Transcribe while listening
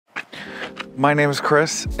My name is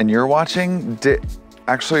Chris, and you're watching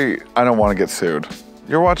Actually, I don't want to get sued.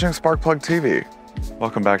 You're watching SparkPlug TV.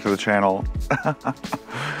 Welcome back to the channel.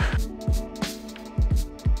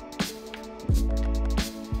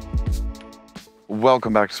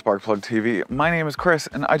 Welcome back to SparkPlug TV. My name is Chris,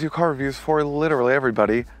 and I do car reviews for literally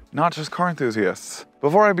everybody, not just car enthusiasts.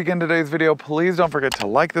 Before I begin today's video, please don't forget to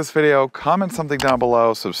like this video, comment something down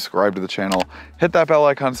below, subscribe to the channel, hit that bell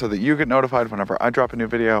icon so that you get notified whenever I drop a new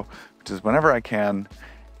video, which is whenever I can.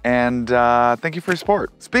 And thank you for your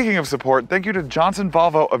support. Speaking of support, thank you to Johnson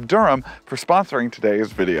Volvo of Durham for sponsoring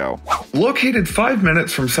today's video. Located 5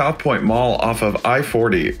 minutes from South Point Mall off of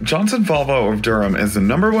I-40, Johnson Volvo of Durham is the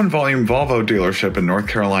 #1 volume Volvo dealership in North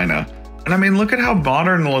Carolina. And I mean, look at how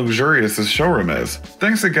modern and luxurious this showroom is.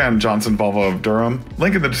 Thanks again, Johnson Volvo of Durham.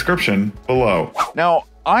 Link in the description below. Now,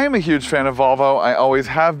 I am a huge fan of Volvo. I always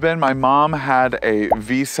have been. My mom had a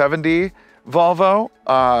V70 Volvo,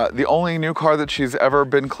 the only new car that she's ever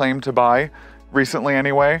been claimed to buy, recently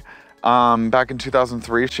anyway. Back in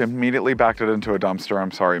 2003, she immediately backed it into a dumpster.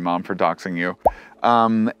 I'm sorry, Mom, for doxing you.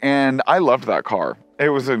 And I loved that car. It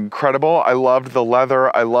was incredible. I loved the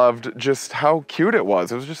leather. I loved just how cute it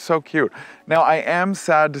was. It was just so cute. Now, I am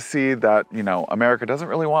sad to see that, you know, America doesn't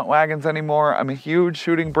really want wagons anymore. I'm a huge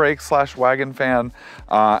shooting brake / wagon fan,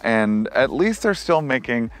 and at least they're still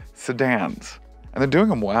making sedans. And they're doing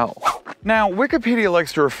them well. Now, Wikipedia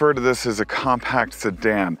likes to refer to this as a compact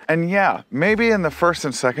sedan. And yeah, maybe in the first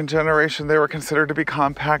and second generation they were considered to be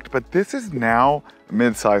compact, but this is now a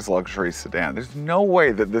mid-size luxury sedan. There's no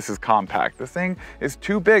way that this is compact. This thing is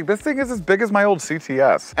too big. This thing is as big as my old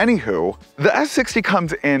CTS. Anywho, the S60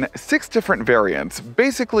 comes in 6 different variants.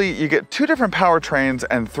 Basically, you get 2 different powertrains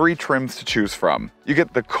and 3 trims to choose from. You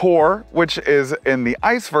get the Core, which is in the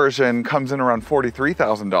ICE version, comes in around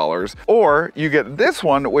 $43,000, or you get this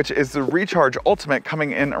one, which is the Recharge Ultimate,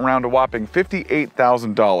 coming in around a whopping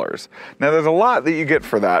 $58,000. Now, there's a lot that you get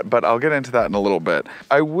for that, but I'll get into that in a little bit.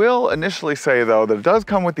 I will initially say, though, that it does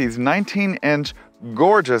come with these 19-inch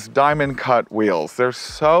gorgeous diamond cut wheels. They're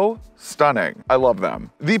so stunning. I love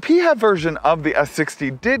them. The PHEV version of the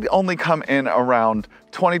S60 did only come in around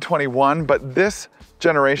 2021, but this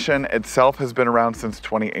generation itself has been around since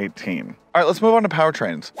 2018. All right, let's move on to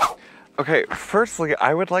powertrains. Okay, firstly,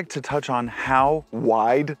 I would like to touch on how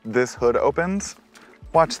wide this hood opens.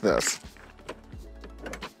 Watch this.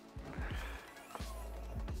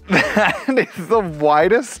 That is the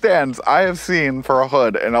widest stance I have seen for a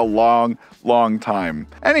hood in a long time.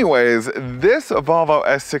 Anyways, this Volvo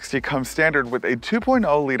S60 comes standard with a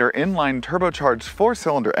 2.0 liter inline turbocharged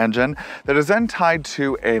 4-cylinder engine that is then tied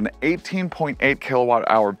to an 18.8 kilowatt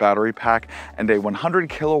hour battery pack and a 100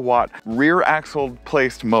 kilowatt rear axle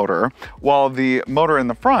placed motor, while the motor in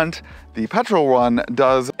the front, the petrol one,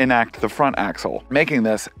 does enact the front axle, making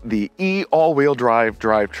this the all-wheel drive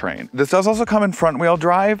drivetrain. This does also come in front-wheel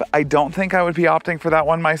drive. I don't think I would be opting for that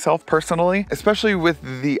one myself personally, especially with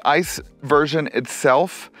the ICE version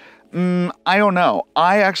itself. I don't know.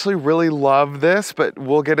 I actually really love this, but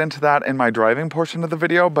we'll get into that in my driving portion of the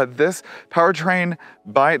video. But this powertrain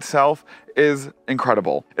by itself is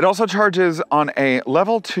incredible. It also charges on a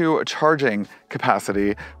level 2 charging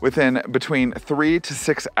capacity within between 3 to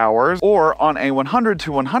 6 hours, or on a 100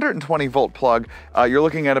 to 120 volt plug, you're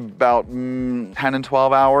looking at about 10 and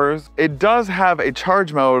 12 hours. It does have a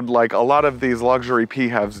charge mode like a lot of these luxury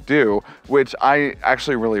PHEVs do, which I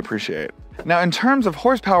actually really appreciate. Now, in terms of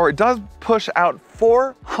horsepower, it does push out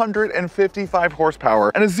 455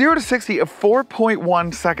 horsepower and a 0 to 60 of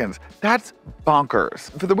 4.1 seconds. That's bonkers.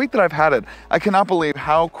 For the week that I've had it, I cannot believe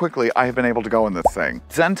how quickly I have been able to go in this thing.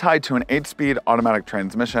 It's then tied to an 8-speed automatic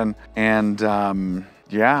transmission, and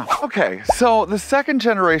yeah. Okay, so the second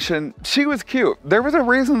generation, she was cute. There was a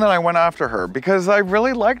reason that I went after her, because I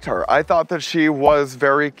really liked her. I thought that she was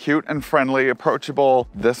very cute and friendly, approachable.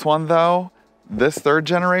 This one though, this third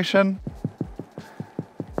generation,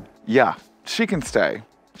 yeah, she can stay.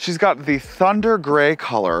 She's got the thunder gray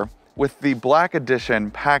color with the black edition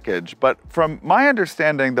package, but from my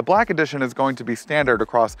understanding, the black edition is going to be standard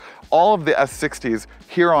across all of the S60s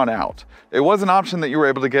here on out. It was an option that you were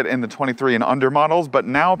able to get in the 23 and under models, but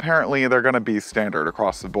now apparently they're gonna be standard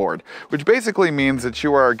across the board, which basically means that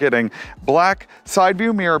you are getting black side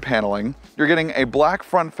view mirror paneling, you're getting a black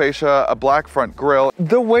front fascia, a black front grille.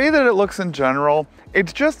 The way that it looks in general,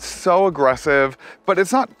 it's just so aggressive, but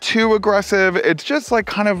it's not too aggressive. It's just like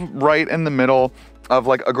kind of right in the middle. of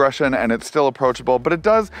like aggression, and it's still approachable, but it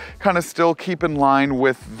does kind of still keep in line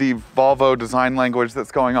with the Volvo design language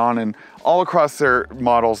that's going on in all across their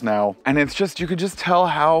models now. And it's just, you could just tell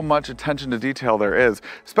how much attention to detail there is,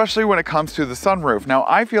 especially when it comes to the sunroof. Now,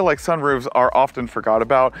 I feel like sunroofs are often forgot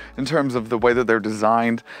about in terms of the way that they're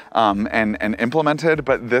designed and implemented,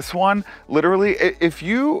 but this one, literally, if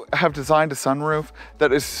you have designed a sunroof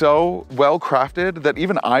that is so well crafted that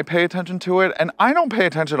even I pay attention to it, and I don't pay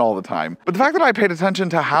attention all the time, but the fact that I paid attention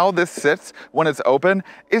to how this sits when it's open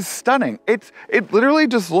is stunning. It literally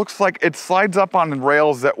just looks like it slides up on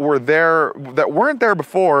rails that were there, that weren't there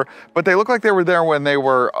before, but they look like they were there when they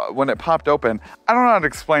were when it popped open. I don't know how to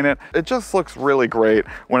explain it. It just looks really great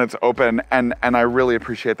when it's open, and I really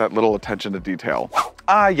appreciate that little attention to detail.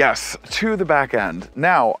 Yes, to the back end.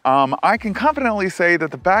 Now, I can confidently say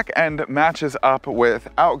that the back end matches up with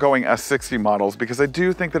outgoing S60 models, because I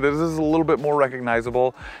do think that it is a little bit more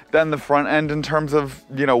recognizable than the front end in terms of,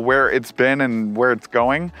 you know, where it's been and where it's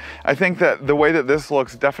going. I think that the way that this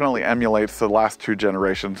looks definitely emulates the last two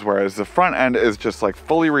generations, whereas the front end is just like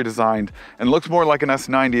fully redesigned and looks more like an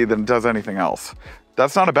S90 than it does anything else.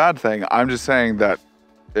 That's not a bad thing. I'm just saying that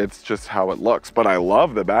it's just how it looks, but I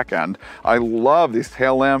love the back end. I love these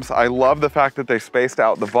tail lamps. I love the fact that they spaced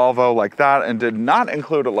out the Volvo like that and did not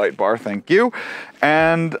include a light bar, thank you.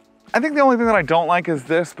 And I think the only thing that I don't like is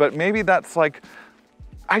this, but maybe that's like,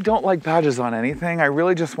 I don't like badges on anything. I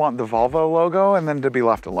really just want the Volvo logo and then to be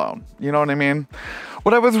left alone. You know what I mean?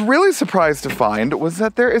 What I was really surprised to find was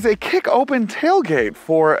that there is a kick-open tailgate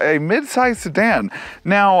for a mid-size sedan.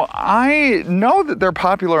 Now, I know that they're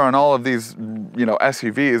popular on all of these, you know,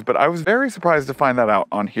 SUVs, but I was very surprised to find that out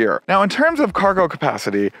on here. Now, in terms of cargo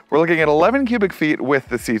capacity, we're looking at 11 cubic feet with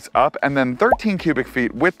the seats up and then 13 cubic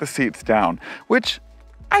feet with the seats down, which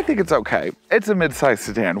I think it's okay. It's a mid-size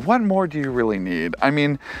sedan. What more do you really need? I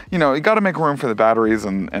mean, you know, you gotta make room for the batteries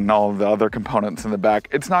and all of the other components in the back.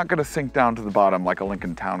 It's not gonna sink down to the bottom like a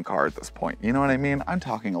Lincoln Town Car at this point. You know what I mean? I'm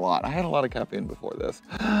talking a lot. I had a lot of caffeine before this.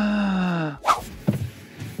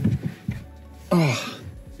 Oh.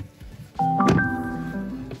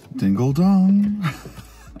 Dingle dong.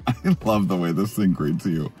 I love the way this thing greets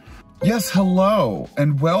you. Yes, hello,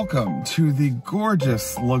 and welcome to the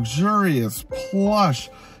gorgeous, luxurious, plush,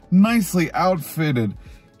 nicely outfitted,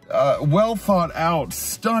 well thought out,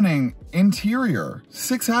 stunning interior.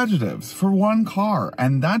 6 adjectives for one car,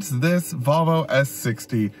 and that's this Volvo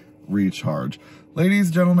S60 Recharge. Ladies,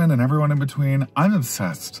 gentlemen, and everyone in between, I'm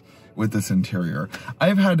obsessed with this interior.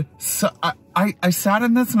 I've had, I sat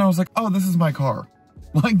in this and I was like, oh, this is my car.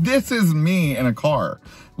 Like, this is me in a car.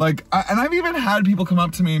 Like, and I've even had people come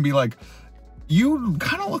up to me and be like, you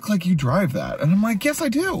kind of look like you drive that. And I'm like, yes, I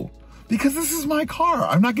do. Because this is my car.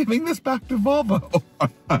 I'm not giving this back to Volvo.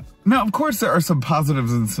 Now, of course, there are some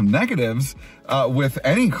positives and some negatives with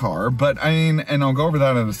any car. But I mean, and I'll go over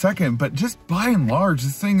that in a second. But just by and large,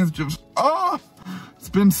 this thing is just, it's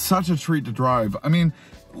been such a treat to drive. I mean,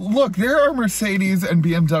 look, there are Mercedes and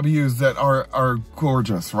BMWs that are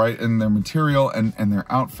gorgeous, right? In their material and their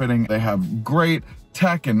outfitting. They have great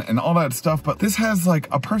tech and all that stuff, but this has like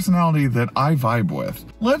a personality that I vibe with.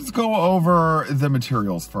 Let's go over the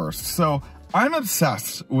materials first. So I'm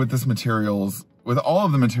obsessed with this materials, with all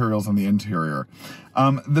of the materials on the interior.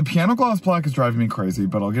 The piano gloss black is driving me crazy,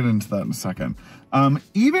 but I'll get into that in a second.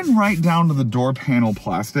 Even right down to the door panel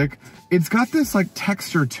plastic, it's got this like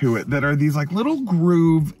texture to it that are these like little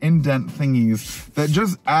groove indent thingies that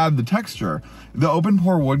just add the texture. The open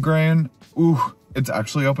pore wood grain, ooh, it's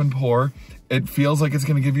actually open pore. It feels like it's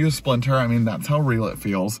gonna give you a splinter. I mean, that's how real it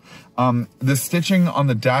feels. The stitching on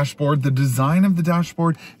the dashboard, the design of the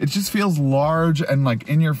dashboard, it just feels large and like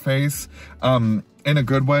in your face in a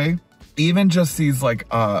good way. Even just these like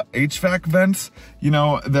HVAC vents, you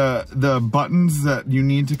know, the buttons that you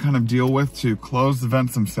need to kind of deal with to close the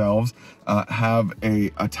vents themselves have a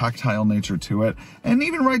tactile nature to it. And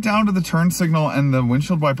even right down to the turn signal and the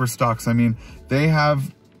windshield wiper stalks, I mean, they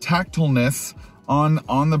have tactileness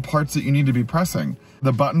on the parts that you need to be pressing.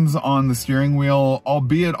 The buttons on the steering wheel,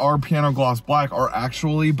 albeit are piano gloss black, are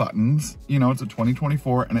actually buttons. You know, it's a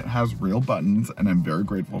 2024 and it has real buttons, and I'm very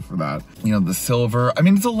grateful for that. You know, the silver, I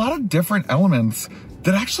mean, it's a lot of different elements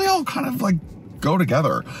that actually all kind of like go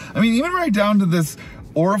together. I mean, even right down to this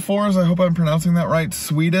Orifors, I hope I'm pronouncing that right,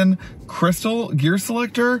 Sweden crystal gear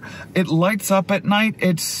selector. It lights up at night.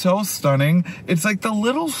 It's so stunning. It's like the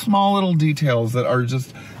small little details that are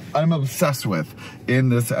just, I'm obsessed with in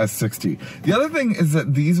this S60. The other thing is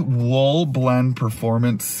that these wool blend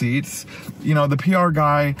performance seats, you know, the PR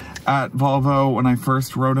guy at Volvo, when I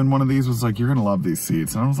first rode in one of these, was like, you're gonna love these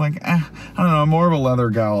seats. And I was like, I don't know, I'm more of a leather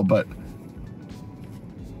gal, but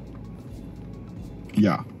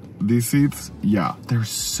Yeah. These seats, yeah, they're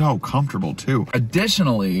so comfortable too.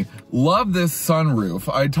 Additionally, love this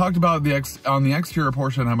sunroof. I talked about on the exterior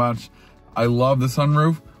portion how much I love the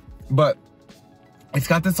sunroof, but it's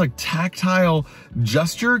got this like tactile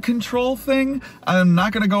gesture control thing. I'm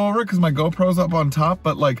not gonna go over it because my GoPro's up on top,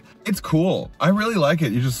 but like, it's cool. I really like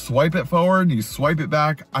it. You just swipe it forward, you swipe it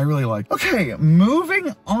back. I really like it. Okay,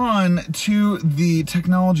 moving on to the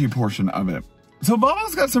technology portion of it. So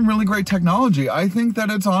Volvo's got some really great technology. I think that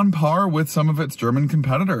it's on par with some of its German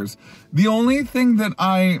competitors. The only thing that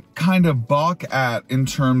I kind of balk at in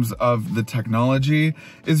terms of the technology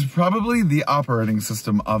is probably the operating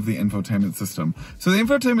system of the infotainment system. So the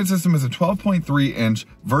infotainment system is a 12.3 inch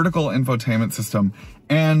vertical infotainment system,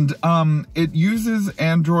 and it uses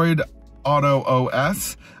Android Auto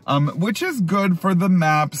OS, which is good for the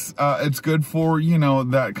maps. It's good for, you know,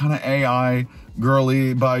 that kind of AI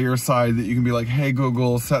girly by your side that you can be like, hey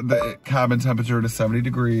Google, set the cabin temperature to 70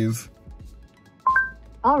 degrees.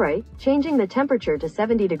 All right, changing the temperature to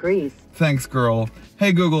 70 degrees. Thanks, girl.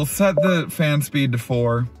 Hey Google, set the fan speed to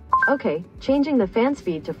 4. Okay, changing the fan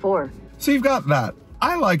speed to 4. So you've got that.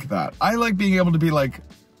 I like that. I like being able to be like,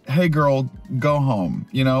 hey girl, go home.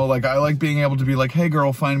 You know, like I like being able to be like, hey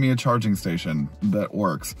girl, find me a charging station that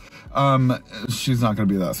works. She's not gonna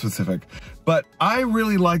be that specific, but I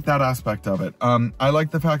really like that aspect of it. I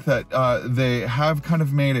like the fact that they have kind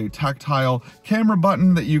of made a tactile camera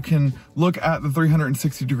button that you can look at the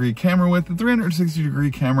 360-degree camera with. The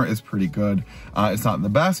 360-degree camera is pretty good. It's not the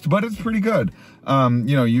best, but it's pretty good.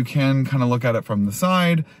 You know, you can kind of look at it from the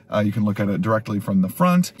side. You can look at it directly from the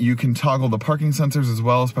front. You can toggle the parking sensors as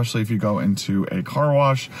well, especially if you go into a car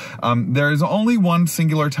wash. There is only one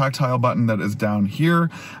singular tactile button that is down here.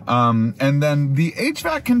 And then the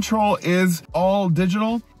HVAC control is all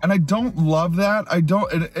digital. And I don't love that.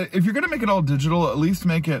 If you're going to make it all digital, at least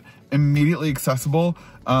make it immediately accessible.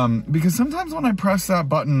 Because sometimes when I press that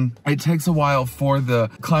button, it takes a while for the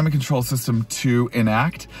climate control system to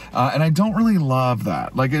enact. And I don't really love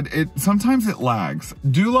that. Like sometimes it lags.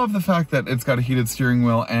 Do love the fact that it's got a heated steering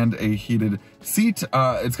wheel and a heated seat.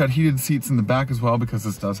 It's got heated seats in the back as well because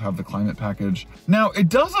this does have the climate package. Now, it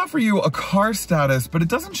does offer you a car status, but it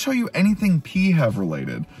doesn't show you anything PHEV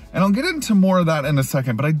related. And I'll get into more of that in a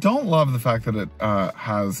second, but I don't love the fact that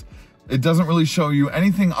it doesn't really show you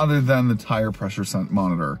anything other than the tire pressure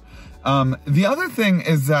monitor. The other thing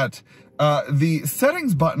is that the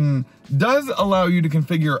settings button does allow you to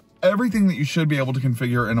configure everything that you should be able to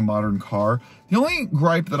configure in a modern car. The only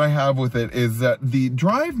gripe that I have with it is that the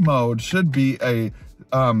drive mode should be a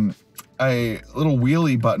little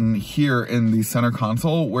wheelie button here in the center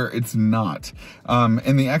console, where it's not.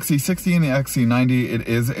 In the XC60 and the XC90, it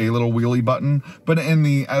is a little wheelie button, but in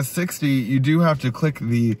the S60, you do have to click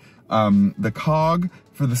the cog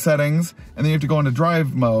for the settings, and then you have to go into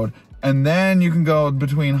drive mode, and then you can go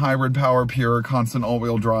between hybrid, power, pure, constant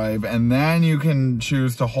all-wheel drive, and then you can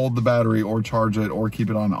choose to hold the battery or charge it or keep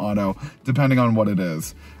it on auto, depending on what it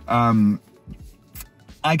is.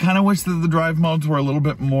 I kind of wish that the drive modes were a little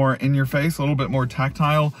bit more in your face, a little bit more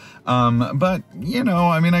tactile, but you know,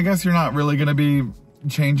 I mean, I guess you're not really going to be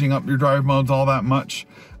changing up your drive modes all that much.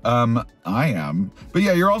 I am. But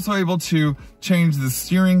yeah, you're also able to change the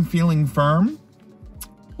steering feeling firm,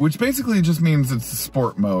 which basically just means it's a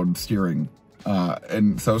sport mode steering.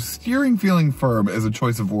 And so steering feeling firm is a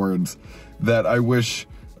choice of words that I wish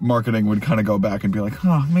marketing would kind of go back and be like,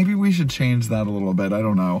 huh, maybe we should change that a little bit. I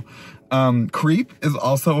don't know. Creep is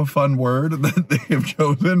also a fun word that they have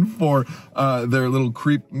chosen for their little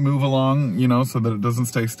creep move along, you know, so that it doesn't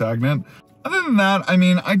stay stagnant. Other than that, I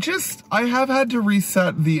mean, I have had to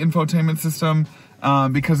reset the infotainment system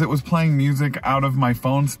because it was playing music out of my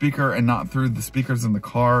phone speaker and not through the speakers in the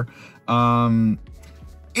car.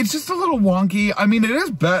 It's just a little wonky. I mean,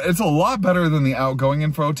 it's a lot better than the outgoing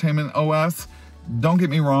infotainment OS. Don't get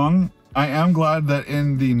me wrong. I am glad that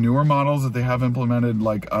in the newer models that they have implemented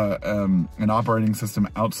like an operating system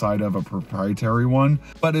outside of a proprietary one,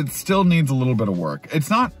 but it still needs a little bit of work. It's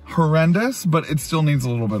not horrendous, but it still needs a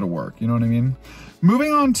little bit of work. You know what I mean?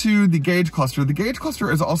 Moving on to the gauge cluster. The gauge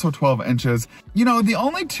cluster is also 12 inches. You know, the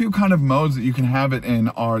only two kind of modes that you can have it in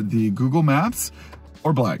are the Google Maps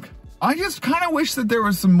or blank. I just kind of wish that there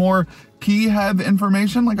was some more PHEV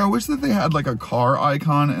information. Like I wish that they had like a car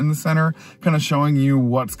icon in the center, kind of showing you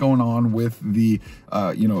what's going on with the,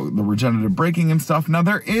 you know, the regenerative braking and stuff. Now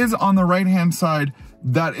there is on the right-hand side,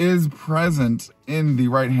 that is present in the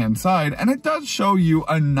right-hand side, and it does show you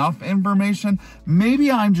enough information. Maybe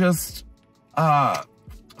I'm just,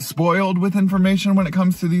 spoiled with information when it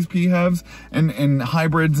comes to these PHEVs and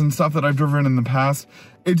hybrids and stuff that I've driven in the past.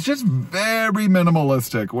 It's just very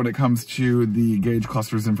minimalistic when it comes to the gauge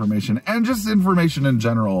clusters information and just information in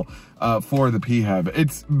general for the PHEV.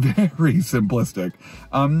 It's very simplistic.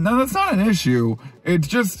 Now that's not an issue, it's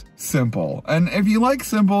just simple. And if you like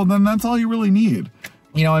simple, then that's all you really need.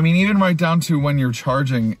 You know, I mean, even right down to when you're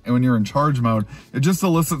charging, when you're in charge mode, it just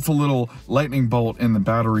elicits a little lightning bolt in the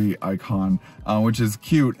battery icon, which is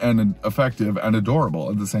cute and effective and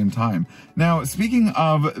adorable at the same time. Now, speaking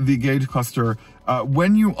of the gauge cluster,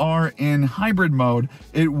 when you are in hybrid mode,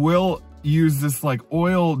 it will use this like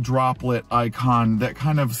oil droplet icon that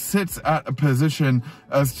kind of sits at a position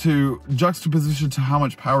as to juxtaposition to how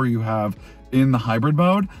much power you have in the hybrid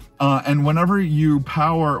mode. And whenever you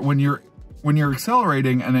power, when you're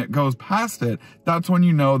accelerating and it goes past it, that's when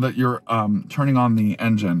you know that you're turning on the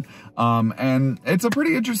engine. And it's a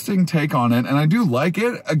pretty interesting take on it, and I do like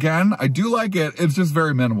it. Again, I do like it. It's just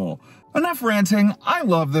very minimal. Enough ranting. I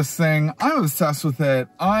love this thing. I'm obsessed with it.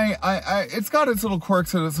 It's got its little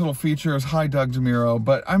quirks and its little features. Hi, Doug DeMiro.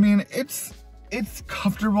 But I mean, it's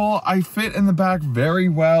comfortable. I fit in the back very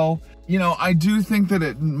well. You know, I do think that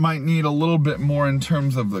it might need a little bit more in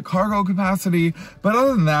terms of the cargo capacity, but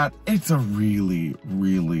other than that, it's a really,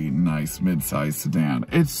 really nice mid-size sedan.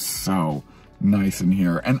 It's so nice in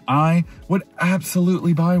here, and I would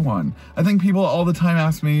absolutely buy one. I think people all the time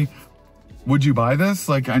ask me, would you buy this?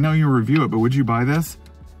 Like, I know you review it, but would you buy this?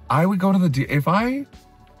 I would go to the, if I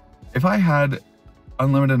had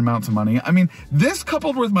unlimited amounts of money, I mean, this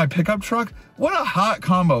coupled with my pickup truck, what a hot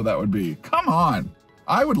combo that would be. Come on.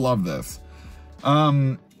 I would love this.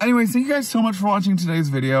 Anyways, thank you guys so much for watching today's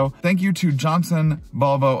video. Thank you to Johnson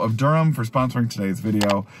Volvo of Durham for sponsoring today's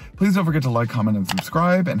video. Please don't forget to like, comment, and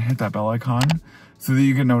subscribe, and hit that bell icon so that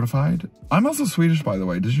you get notified. I'm also Swedish, by the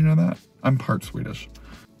way. Did you know that? I'm part Swedish.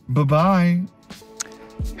 Bye-bye.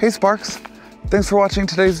 Hey Sparks, thanks for watching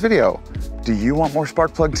today's video. Do you want more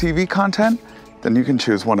SparkPlug TV content? Then you can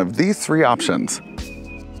choose one of these 3 options.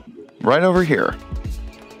 Right over here.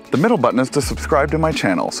 The middle button is to subscribe to my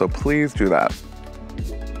channel, so please do that.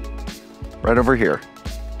 Right over here.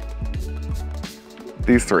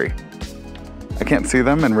 These 3. I can't see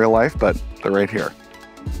them in real life, but they're right here.